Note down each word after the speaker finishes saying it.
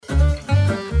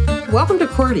Welcome to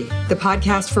QWERTY, the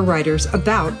podcast for writers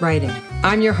about writing.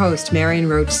 I'm your host, Marion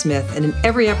Roach Smith, and in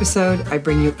every episode, I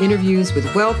bring you interviews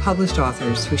with well-published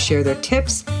authors who share their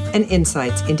tips and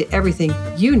insights into everything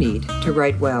you need to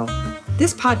write well.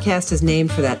 This podcast is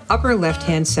named for that upper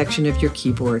left-hand section of your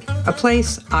keyboard, a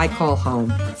place I call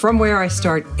home, from where I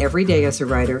start every day as a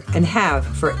writer and have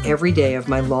for every day of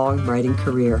my long writing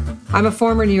career. I'm a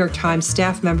former New York Times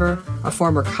staff member, a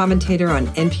former commentator on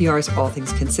NPR's All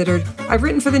Things Considered. I've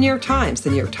written for the New York Times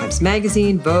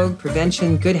Magazine, Vogue,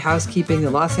 Prevention, Good Housekeeping, the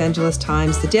Los Angeles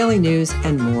Times, the Daily News,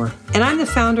 and more. And I'm the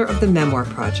founder of the Memoir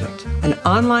Project, an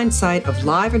online site of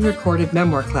live and recorded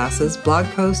memoir classes, blog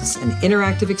posts, and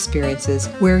interactive experiences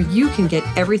where you can get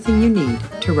everything you need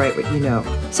to write what you know.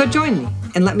 So join me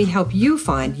and let me help you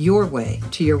find your way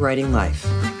to your writing life.